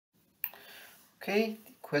Okay,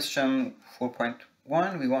 question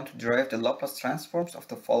 4.1, we want to derive the Laplace transforms of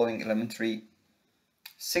the following elementary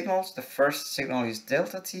signals. The first signal is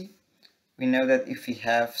delta t. We know that if we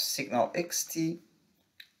have signal xt,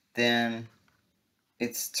 then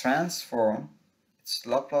its transform, its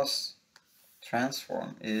Laplace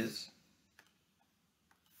transform is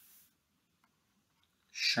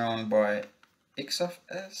shown by x of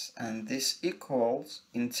s, and this equals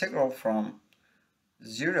integral from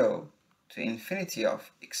 0 to infinity of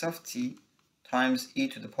x of t times e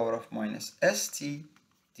to the power of minus st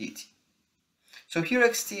dt. So here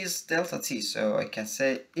xt is delta t, so I can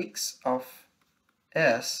say x of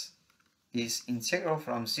s is integral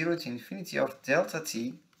from 0 to infinity of delta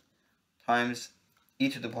t times e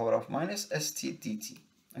to the power of minus st dt.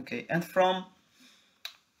 Okay, and from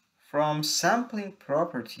sampling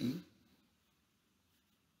property,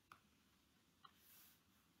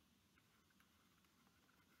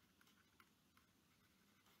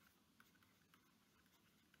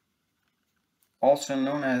 also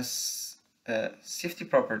known as safety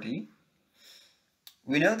property,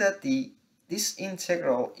 we know that this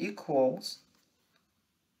integral equals,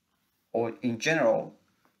 or in general,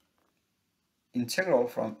 integral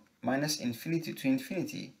from minus infinity to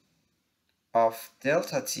infinity of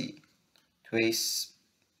delta t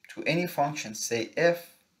to any function, say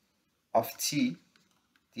f of t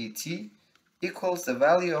dt, equals the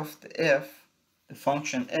value of the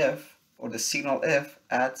function f, or the signal f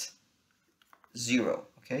at 0.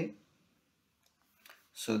 Okay,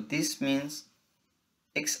 so this means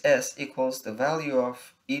xs equals the value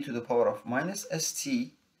of e to the power of minus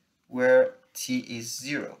st, where t is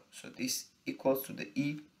 0. So this equals to the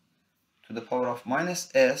e to the power of minus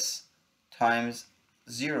s times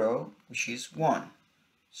 0, which is 1.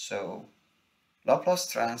 So Laplace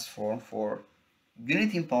transform for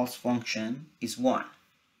unit impulse function is 1.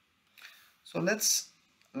 So let's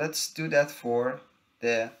do that for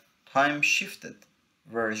the time shifted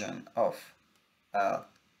version of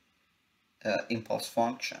impulse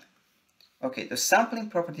function. Okay, the sampling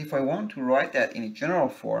property, if I want to write that in a general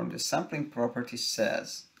form, the sampling property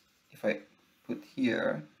says, if I put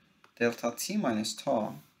here delta t minus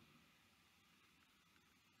tau,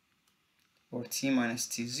 or t minus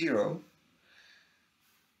t0,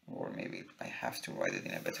 or maybe I have to write it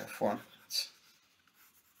in a better form.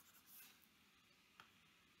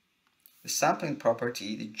 The sampling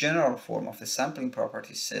property, the general form of the sampling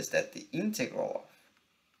property, says that the integral of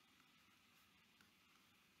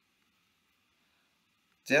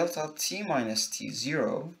delta t minus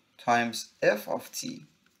t0 times f of t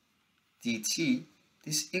dt,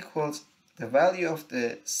 this equals the value of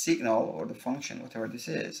the signal, or the function, whatever this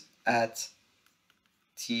is, at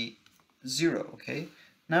t0. Okay,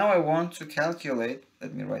 now I want to calculate,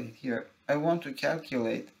 let me write it here, I want to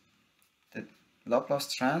calculate the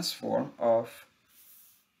Laplace transform of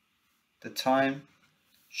the time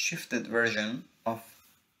shifted version of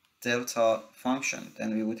delta function.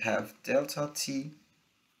 Then we would have delta t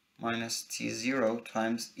minus t0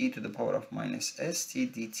 times e to the power of minus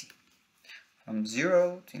st dt from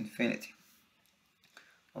 0 to infinity.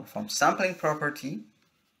 Well, from sampling property,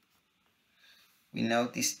 we know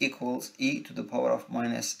this equals e to the power of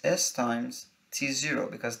minus s times t0,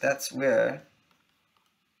 because that's where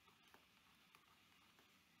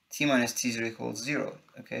t minus t0 equals 0.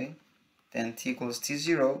 Okay, then t equals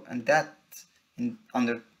t0, and that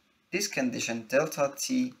under this condition delta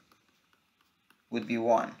t would be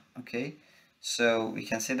 1. Okay, so we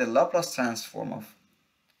can say the Laplace transform of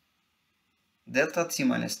delta t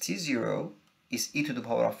minus t0 is e to the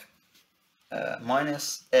power of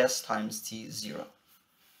minus s times t0.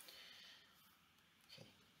 Okay.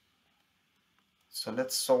 So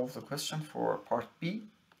let's solve the question for part B.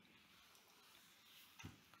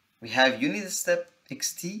 We have unit step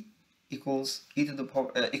xt equals e to the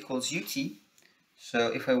power equals ut.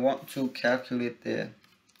 So if I want to calculate the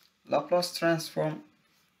Laplace transform,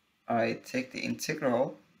 I take the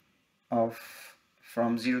integral of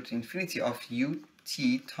from 0 to infinity of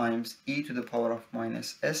ut times e to the power of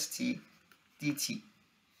minus st dt.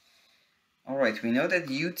 Alright, we know that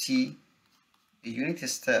ut, the unit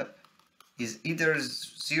step, is either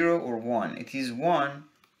 0 or 1. It is 1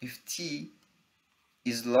 if t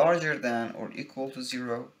is larger than or equal to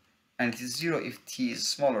 0, and it is 0 if t is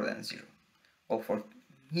smaller than 0. Well, for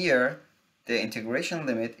here, the integration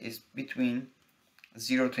limit is between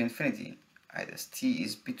 0 to infinity. As t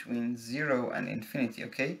is between 0 and infinity.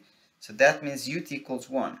 Okay, so that means ut equals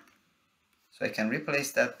 1. So I can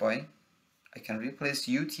replace that by, I can replace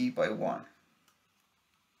ut by 1.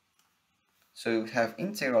 So we have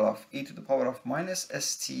integral of e to the power of minus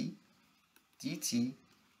st dt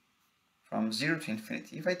from 0 to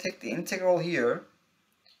infinity. If I take the integral here,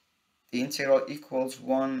 the integral equals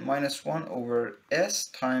 1 minus 1 over s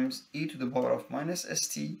times e to the power of minus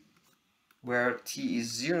st, where t is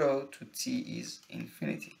 0 to t is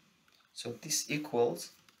infinity. So this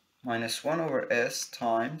equals minus 1 over s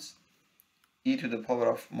times e to the power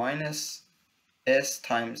of minus s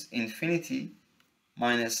times infinity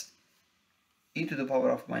minus e to the power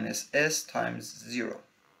of minus s times 0.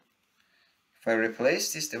 If I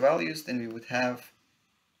replace the values, then we would have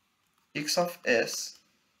x of s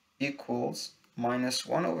equals minus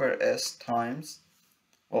 1 over s times,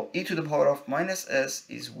 well, e to the power of minus s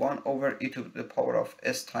is 1 over e to the power of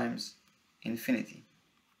s times infinity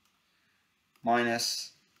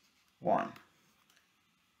minus 1.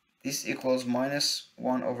 This equals minus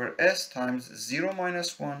 1 over s times 0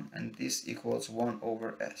 minus 1, and this equals 1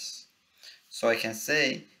 over s. So I can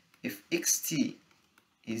say if xt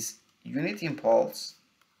is unit impulse,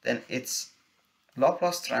 then its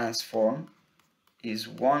Laplace transform is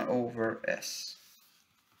 1 over s.